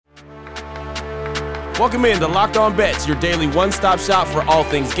Welcome in to Locked On Bets, your daily one-stop shop for all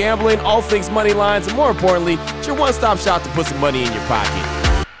things gambling, all things money lines, and more importantly, it's your one-stop shop to put some money in your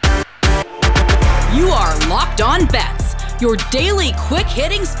pocket. You are Locked On Bets, your daily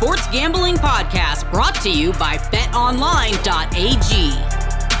quick-hitting sports gambling podcast brought to you by BetOnline.ag.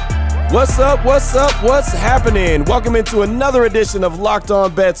 What's up? What's happening? Welcome into another edition of Locked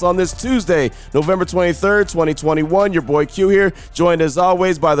On Bets on this Tuesday, November 23rd, 2021. Your boy Q here, joined as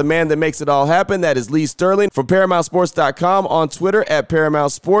always by the man that makes it all happen. That is Lee Sterling from ParamountSports.com, on Twitter at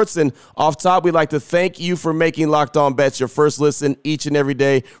Paramount Sports. And off top, we'd like to thank you for making Locked On Bets your first listen each and every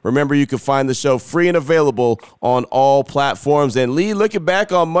day. Remember, you can find the show free and available on all platforms. And Lee, looking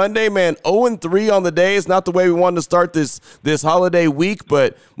back on Monday, man, 0-3 on the day. It's not the way we wanted to start this holiday week,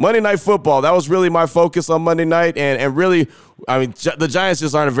 but Monday Night Football, that was really my focus on Monday night, and really, I mean, the Giants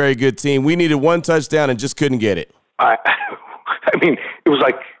just aren't a very good team. We needed one touchdown and just couldn't get it. I mean, it was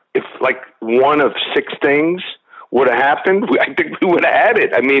like if one of six things would have happened, I think we would have had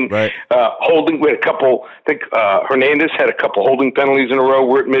it. I mean, right. Holding, we had a couple. I think Hernandez had a couple holding penalties in a row.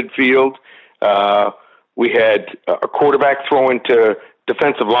 We're at midfield. We had a quarterback throwing to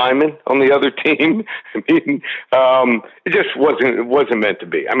defensive lineman on the other team. I mean, it just wasn't meant to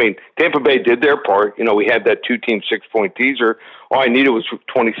be. I mean, Tampa Bay did their part. You know, we had that 2-team 6-point teaser. All I needed was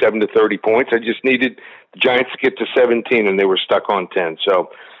 27 to 30 points. I just needed the Giants to get to 17, and they were stuck on 10. So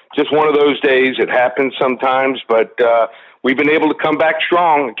just one of those days. It happens sometimes, but we've been able to come back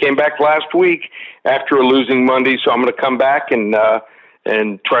strong. I came back last week after a losing Monday, so I'm going to come back and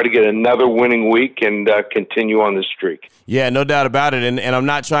try to get another winning week and continue on this streak. Yeah, no doubt about it. And I'm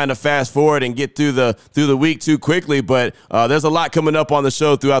not trying to fast forward and get through the week too quickly, but there's a lot coming up on the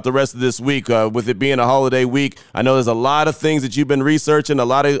show throughout the rest of this week. With it being a holiday week, I know there's a lot of things that you've been researching, a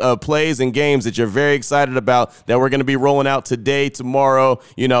lot of plays and games that you're very excited about that we're going to be rolling out today, tomorrow,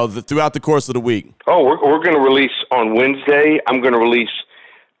 throughout the course of the week. Oh, we're going to release on Wednesday. I'm going to release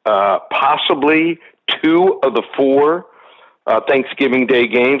possibly 2 of the 4 Thanksgiving Day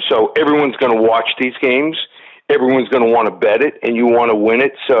games. So everyone's going to watch these games. Everyone's going to want to bet it, and you want to win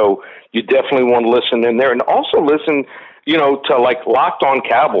it. So you definitely want to listen in there, and also listen, to Locked On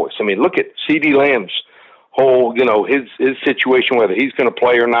Cowboys. I mean, look at CeeDee Lamb's whole, his situation, whether he's going to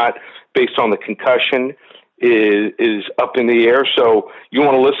play or not, based on the concussion, is up in the air. So you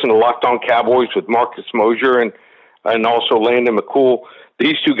want to listen to Locked On Cowboys with Marcus Mosher and also Landon McCool.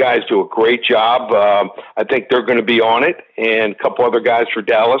 These 2 guys do a great job. I think they're going to be on it, and a couple other guys for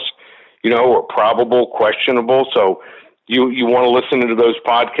Dallas, are probable, questionable. So you want to listen to those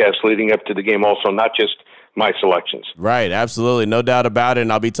podcasts leading up to the game also, not just my selections. Right, absolutely. No doubt about it.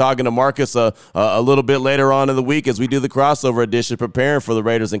 And I'll be talking to Marcus a little bit later on in the week as we do the crossover edition, preparing for the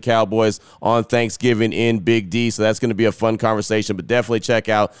Raiders and Cowboys on Thanksgiving in Big D. So that's going to be a fun conversation. But definitely check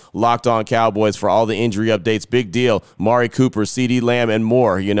out Locked On Cowboys for all the injury updates. Big deal. Mari Cooper, CeeDee Lamb, and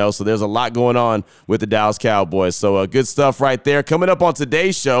more, So there's a lot going on with the Dallas Cowboys. So good stuff right there. Coming up on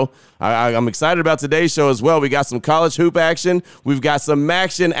today's show, I'm excited about today's show as well. We got some college hoop action. We've got some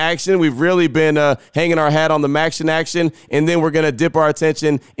Maction action. We've really been hanging our hat on the Maction action, and then we're going to dip our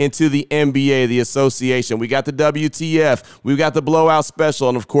attention into the NBA, the association. We got the WTF. We've got the blowout special,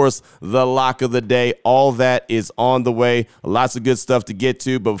 and, of course, the lock of the day. All that is on the way. Lots of good stuff to get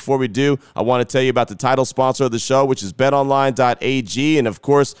to, but before we do, I want to tell you about the title sponsor of the show, which is BetOnline.ag, and, of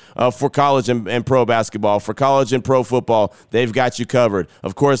course, for college and pro basketball, for college and pro football, they've got you covered.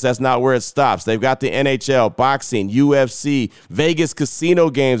 Of course, that's not where it stops. They've got the NHL, boxing, UFC, Vegas casino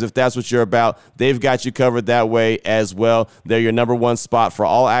games, if that's what you're about. They've got you covered that way as well. They're your number one spot for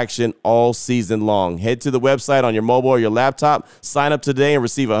all action all season long. Head to the website on your mobile or your laptop, sign up today, and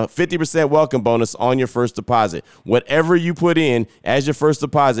receive a 50% welcome bonus on your first deposit. Whatever you put in as your first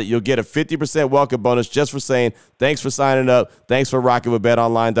deposit, you'll get a 50% welcome bonus just for saying thanks for signing up. Thanks for rocking with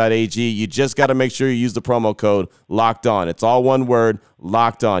BetOnline.ag. You just got to make sure you use the promo code Locked On. It's all one word,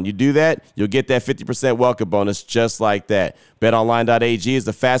 Locked On. You do that, you'll get that 50% welcome bonus just like that. BetOnline.ag is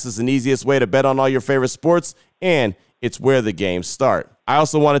the fastest and easiest way to bet on all your favorite sports, and it's where the games start. I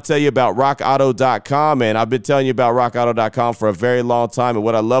also want to tell you about RockAuto.com, and I've been telling you about RockAuto.com for a very long time, and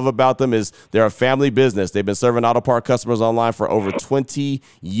what I love about them is they're a family business. They've been serving auto part customers online for over 20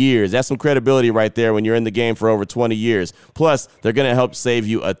 years. That's some credibility right there when you're in the game for over 20 years. Plus, they're going to help save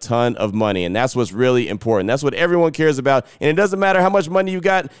you a ton of money, and that's what's really important. That's what everyone cares about, and it doesn't matter how much money you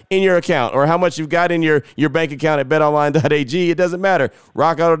got in your account or how much you've got in your bank account at BetOnline.ag. It doesn't matter.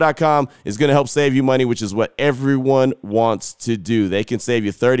 RockAuto.com is going to help save you money, which is what everyone wants to do. They can save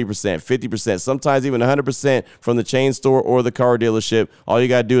you 30%, 50%, sometimes even 100% from the chain store or the car dealership. All you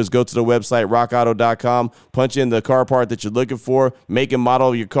got to do is go to the website, rockauto.com, punch in the car part that you're looking for, make and model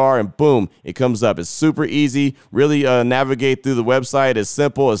of your car, and boom, it comes up. It's super easy. Really navigate through the website. It's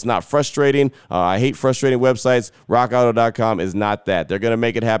simple. It's not frustrating. I hate frustrating websites. Rockauto.com is not that. They're going to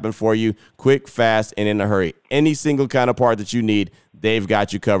make it happen for you quick, fast, and in a hurry. Any single kind of part that you need, they've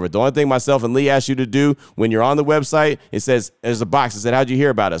got you covered. The only thing myself and Lee ask you to do when you're on the website, it says, there's a box that said, how'd you hear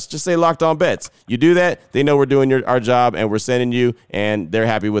about us? Just say Locked On Bets. You do that, they know we're doing our job, and we're sending you, and they're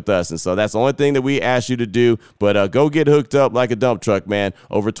happy with us. And so that's the only thing that we ask you to do. But go get hooked up like a dump truck, man.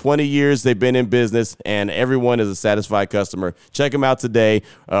 Over 20 years they've been in business, and everyone is a satisfied customer. Check them out today,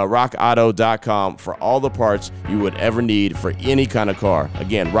 rockauto.com, for all the parts you would ever need for any kind of car.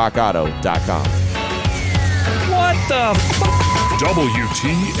 Again, rockauto.com. What the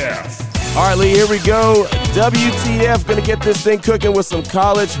WTF. All right, Lee, here we go. WTF, going to get this thing cooking with some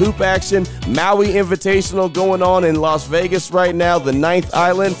college hoop action. Maui Invitational going on in Las Vegas right now, the 9th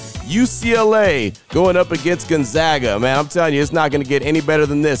Island. UCLA going up against Gonzaga. Man, I'm telling you, it's not going to get any better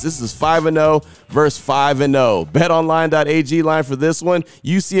than this. This is 5-0 versus 5-0. BetOnline.ag line for this one.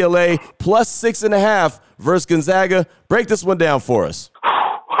 UCLA plus 6.5 versus Gonzaga. Break this one down for us.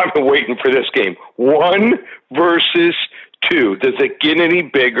 I've been waiting for this game. 1 versus 2. Does it get any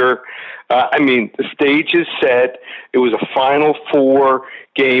bigger? The stage is set. It was a Final Four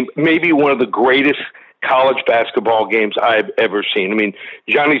game, maybe one of the greatest college basketball games I've ever seen.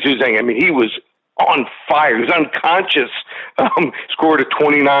 Johnny Juzang, he was on fire. He was unconscious. Scored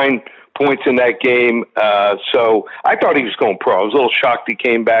 29 points in that game. So I thought he was going pro. I was a little shocked he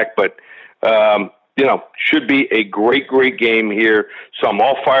came back, but should be a great, great game here. So I'm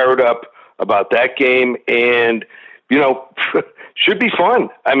all fired up about that game, and should be fun.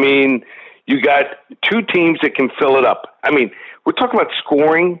 You got two teams that can fill it up. We're talking about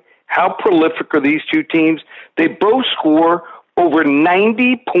scoring. How prolific are these two teams? They both score over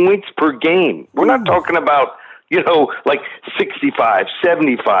 90 points per game. We're not talking about, like 65,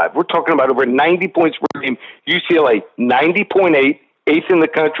 75. We're talking about over 90 points per game. UCLA, 90.8, 8th in the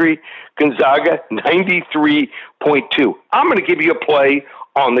country. Gonzaga, 93.2. I'm going to give you a play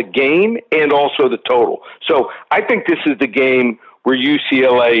on the game and also the total. So I think this is the game where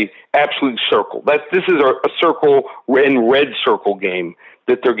UCLA absolutely circle. This is a circle and red circle game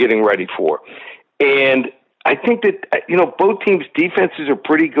that they're getting ready for. And I think that, both teams' defenses are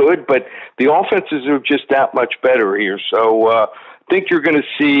pretty good, but the offenses are just that much better here. So I think you're going to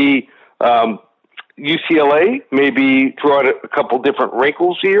see UCLA maybe throw out a couple different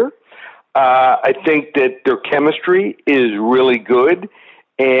wrinkles here. I think that their chemistry is really good,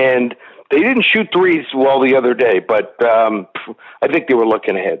 and they didn't shoot threes well the other day, but I think they were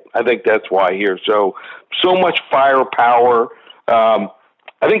looking ahead. I think that's why here. So much firepower.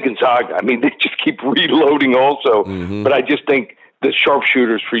 I think Gonzaga, they just keep reloading also, but I just think the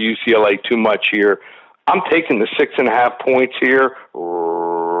sharpshooters for UCLA too much here. I'm taking the 6.5 points here.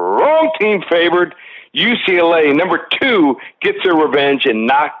 Wrong team favored. UCLA, number 2, gets their revenge and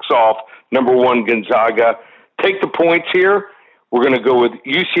knocks off number 1 Gonzaga. Take the points here. We're going to go with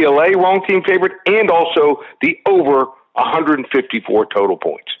UCLA, wrong team favorite, and also the over 154 total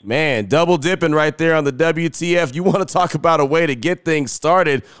points. Man, double dipping right there on the WTF. You want to talk about a way to get things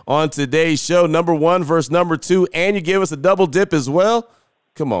started on today's show, number 1 versus number 2, and you give us a double dip as well?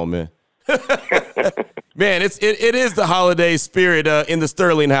 Come on, man. Man, it is the holiday spirit in the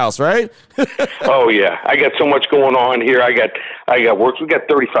Sterling house, right? Oh yeah, I got so much going on here. I got work. We got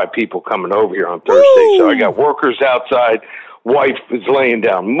 35 people coming over here on Thursday, Woo! So I got workers outside. Wife is laying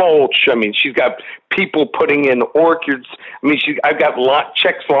down mulch. She's got people putting in orchards. I've got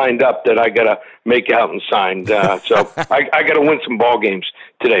checks lined up that I got to make out and signed. So I got to win some ball games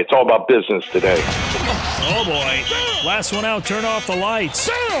today. It's all about business today. Oh, boy. Last one out, turn off the lights.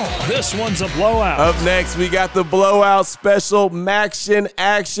 This one's a blowout. Up next, we got the blowout special, Maction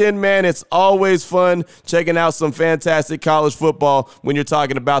Action. Man, it's always fun checking out some fantastic college football when you're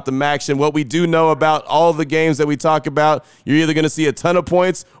talking about the Maction. What we do know about all the games that we talk about, you're either going to see a ton of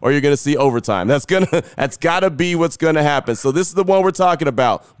points or you're going to see overtime. That's got to be what's going to happen. So this is the one we're talking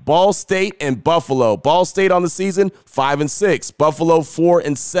about. Ball State and Buffalo. Ball State on the season, 5-6. Buffalo,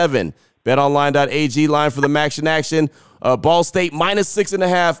 4-7. BetOnline.ag line for the Maction Action. Ball State minus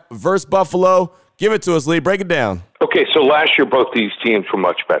 6.5 versus Buffalo. Give it to us, Lee. Break it down. Okay, so last year both these teams were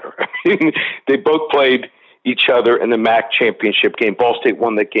much better. They both played each other in the MAC championship game. Ball State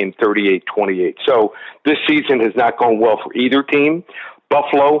won that game 38-28. So this season has not gone well for either team.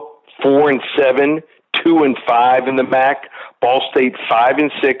 Buffalo, 4-7, 2-5 in the MAC. Ball State, 5-6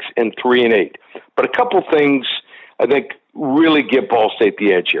 and 3-8. But a couple things I think really give Ball State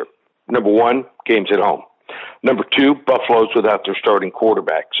the edge here. Number one, game's at home. Number two, Buffalo's without their starting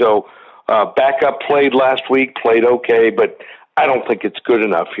quarterback. So backup played last week, played okay, but I don't think it's good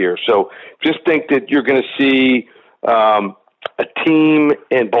enough here. So just think that you're going to see a team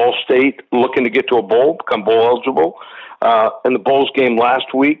in Ball State looking to get to a bowl, become bowl eligible. In the Bowls game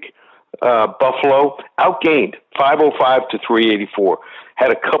last week, Buffalo outgained 505 to 384.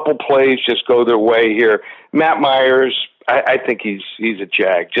 Had a couple plays just go their way here. Matt Myers, I think he's a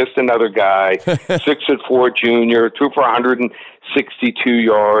jag, just another guy, 6'4" junior, threw for 162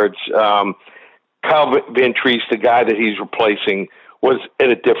 yards. Kyle Ventrese, the guy that he's replacing, was at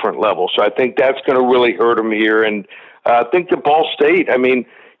a different level. So I think that's going to really hurt him here. And I think the Ball State, I mean,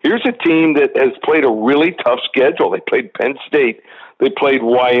 here's a team that has played a really tough schedule. They played Penn State. They played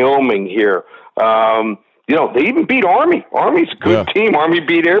Wyoming here. They even beat Army. Army's a good team. Army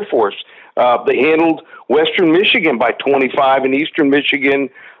beat Air Force. They handled Western Michigan by 25 and Eastern Michigan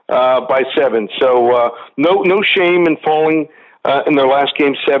by 7. So no shame in falling in their last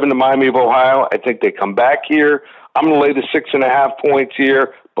game 7 to Miami of Ohio. I think they come back here. I'm going to lay the 6.5 points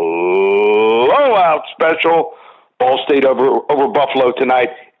here. Blowout special. Ball State over Buffalo tonight.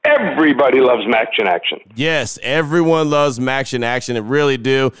 Everybody loves Maction Action. Yes, everyone loves Maction Action. It really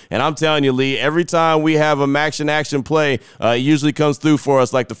do. And I'm telling you, Lee, every time we have a Maction Action play, it usually comes through for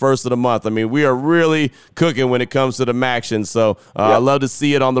us like the first of the month. I mean, we are really cooking when it comes to the Maction. So I love to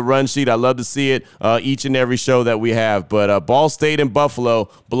see it on the run sheet. I love to see it each and every show that we have. But Ball State and Buffalo,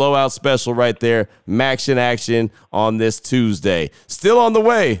 blowout special right there. Maction Action on this Tuesday. Still on the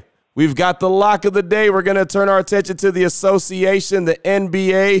way. We've got the lock of the day. We're going to turn our attention to the association, the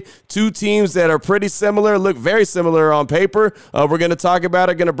NBA, two teams that are pretty similar, look very similar on paper. We're going to talk about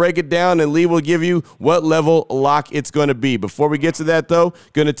it, going to break it down, and Lee will give you what level lock it's going to be. Before we get to that, though,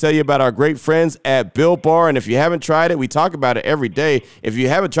 going to tell you about our great friends at Built Bar. And if you haven't tried it, we talk about it every day. If you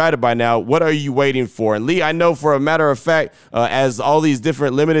haven't tried it by now, what are you waiting for? And Lee, I know for a matter of fact, as all these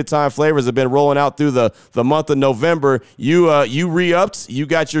different limited time flavors have been rolling out through the month of November, you re-upped, you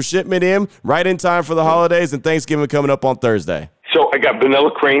got your shipment in right in time for the holidays and Thanksgiving coming up on Thursday. So I got vanilla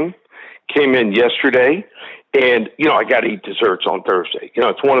cream, came in yesterday, and, I got to eat desserts on Thursday.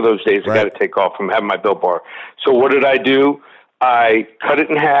 It's one of those days I got to take off from having my Built Bar. So what did I do? I cut it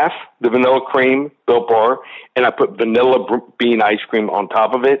in half, the vanilla cream Built Bar, and I put vanilla bean ice cream on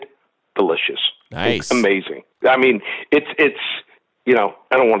top of it. Delicious. Nice. It's amazing. I mean, it's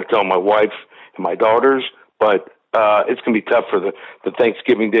I don't want to tell my wife and my daughters, but it's going to be tough for the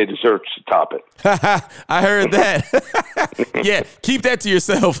Thanksgiving Day desserts to top it. I heard that. Yeah, keep that to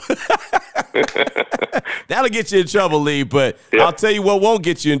yourself. That'll get you in trouble, Lee, but I'll tell you what won't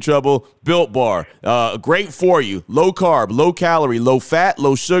get you in trouble, Built Bar. Great for you. Low carb, low calorie, low fat,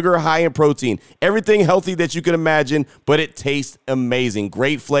 low sugar, high in protein. Everything healthy that you can imagine, but it tastes amazing.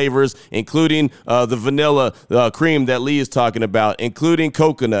 Great flavors, including the vanilla cream that Lee is talking about, including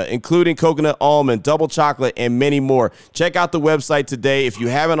coconut almond, double chocolate, and many more. Check out the website today. If you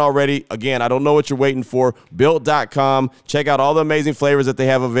haven't already, again, I don't know what you're waiting for, built.com. Check out all the amazing flavors that they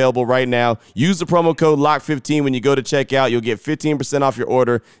have available right now. Use the promo code LOCK15 when you go to checkout. You'll get 15% off your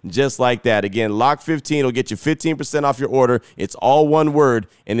order just like that. Again, LOCK15 will get you 15% off your order. It's all one word,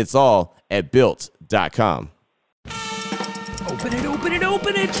 and it's all at built.com. Open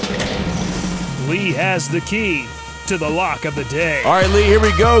it. Lee has the key to the lock of the day. All right, Lee, here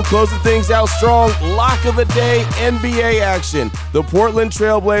we go. Closing things out strong. Lock of the day, NBA action. The Portland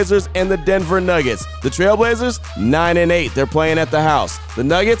Trailblazers and the Denver Nuggets. The Trailblazers, 9-8. They're playing at the house. The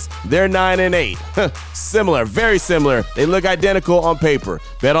Nuggets, they're 9-8. Similar, very similar. They look identical on paper.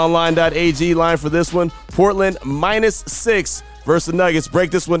 BetOnline.ag line for this one. Portland -6 versus the Nuggets.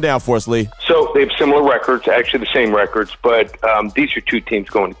 Break this one down for us, Lee. So they have similar records, actually the same records, but these are two teams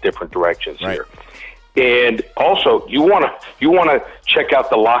going in different directions here. And also, you want to check out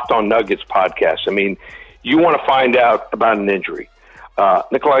the Locked On Nuggets podcast. I mean, you want to find out about an injury.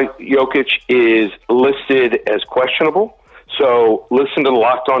 Nikola Jokic is listed as questionable. So listen to the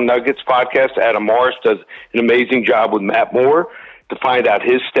Locked On Nuggets podcast. Adam Morris does an amazing job with Matt Moore to find out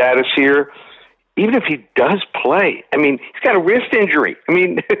his status here. Even if he does play, I mean, he's got a wrist injury. I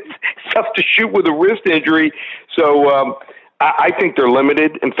mean, it's tough to shoot with a wrist injury. So I think they're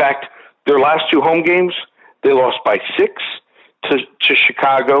limited. In fact, their last two home games, they lost by 6 to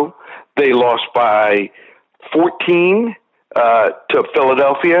Chicago. They lost by 14 to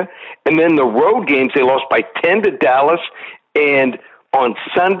Philadelphia. And then the road games, they lost by 10 to Dallas. And on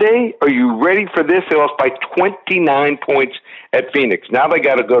Sunday, are you ready for this? They lost by 29 points at Phoenix. Now they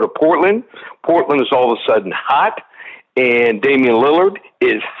got to go to Portland. Portland is all of a sudden hot. And Damian Lillard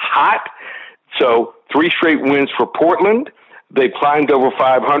is hot. So 3 straight wins for Portland. They climbed over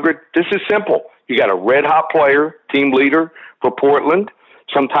 500. This is simple. You got a red-hot player, team leader for Portland.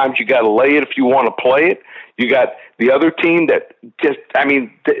 Sometimes you got to lay it if you want to play it. You got the other team that just, I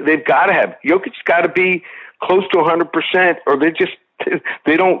mean, they've got to have, Jokic's got to be close to 100%, or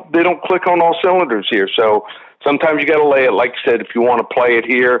they don't click on all cylinders here. So sometimes you got to lay it. Like I said, if you want to play it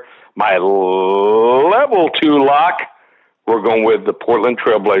here, my level 2 lock, we're going with the Portland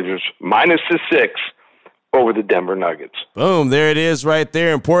Trailblazers minus the 6 over the Denver Nuggets. Boom, there it is right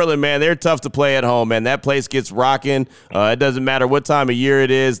there. In Portland, man, they're tough to play at home, man. That place gets rocking. It doesn't matter what time of year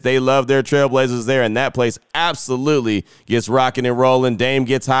it is. They love their Trailblazers there, and that place absolutely gets rocking and rolling. Dame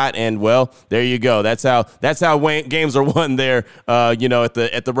gets hot, and, well, there you go. That's how games are won there,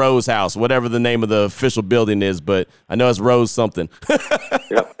 at the Rose House, whatever the name of the official building is, but I know it's Rose something.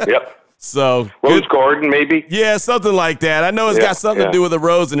 Yep. So Rose Garden, maybe? Yeah, something like that. I know it's got something to do with the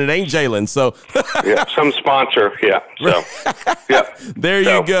Rose, and it ain't Jalen. So some sponsor. Yeah. So there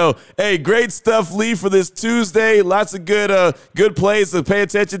you go. Hey, great stuff, Lee, for this Tuesday. Lots of good plays to pay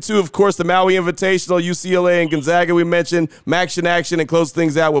attention to. Of course, the Maui Invitational, UCLA and Gonzaga we mentioned, Maction Action, and close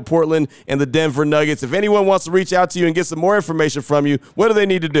things out with Portland and the Denver Nuggets. If anyone wants to reach out to you and get some more information from you, what do they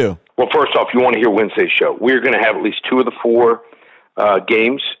need to do? Well, first off, you want to hear Wednesday's show. We're going to have at least 2 of the 4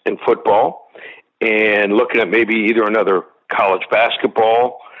 games in football, and looking at maybe either another college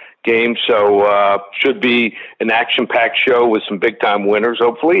basketball game. So should be an action-packed show with some big-time winners,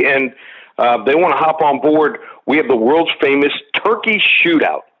 hopefully. And they want to hop on board. We have the world's famous turkey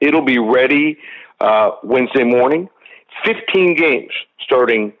shootout. It'll be ready Wednesday morning. 15 games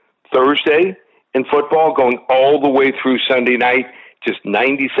starting Thursday in football, going all the way through Sunday night, just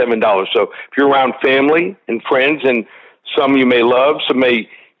 $97. So if you're around family and friends, and some you may love, some may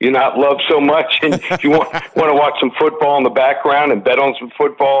you not love so much, and if you want to watch some football in the background and bet on some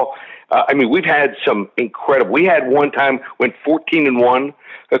football. We've had some incredible. We had one time went 14-1,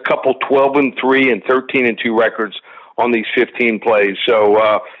 a couple 12-3 and 13-2 records on these 15 plays.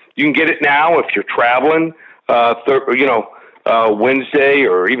 So you can get it now if you're traveling. Wednesday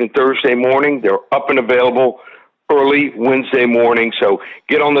or even Thursday morning. They're up and available early Wednesday morning. So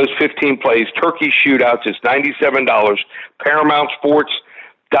get on those 15 plays. Turkey shootouts is $97.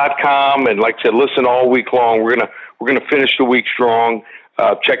 ParamountSports.com, and like I said, listen all week long. We're gonna finish the week strong.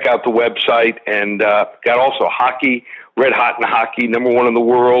 Check out the website, and got also hockey, red hot in hockey, #1 in the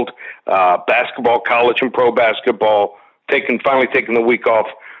world. Basketball, college and pro basketball. Finally taking the week off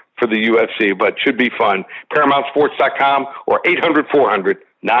for the UFC, but should be fun. ParamountSports.com or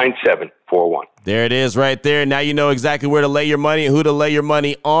 800-400-9741. There it is right there. Now you know exactly where to lay your money and who to lay your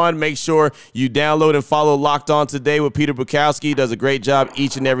money on. Make sure you download and follow Locked On Today with Peter Bukowski. He does a great job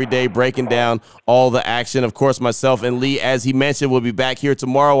each and every day breaking down all the action. Of course, myself and Lee, as he mentioned, will be back here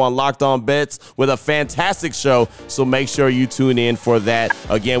tomorrow on Locked On Bets with a fantastic show, so make sure you tune in for that.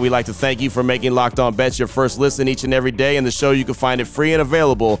 Again, we'd like to thank you for making Locked On Bets your first listen each and every day, and the show, you can find it free and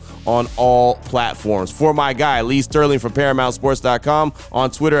available on all platforms. For my guy, Lee Sterling from ParamountSports.com, on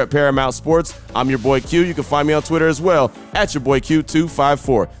Twitter at Paramount Sports, I'm your boy Q. You can find me on Twitter as well at your boy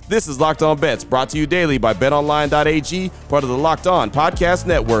Q254. This is Locked On Bets, brought to you daily by BetOnline.ag, part of the Locked On Podcast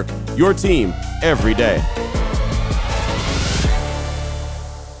Network, your team every day.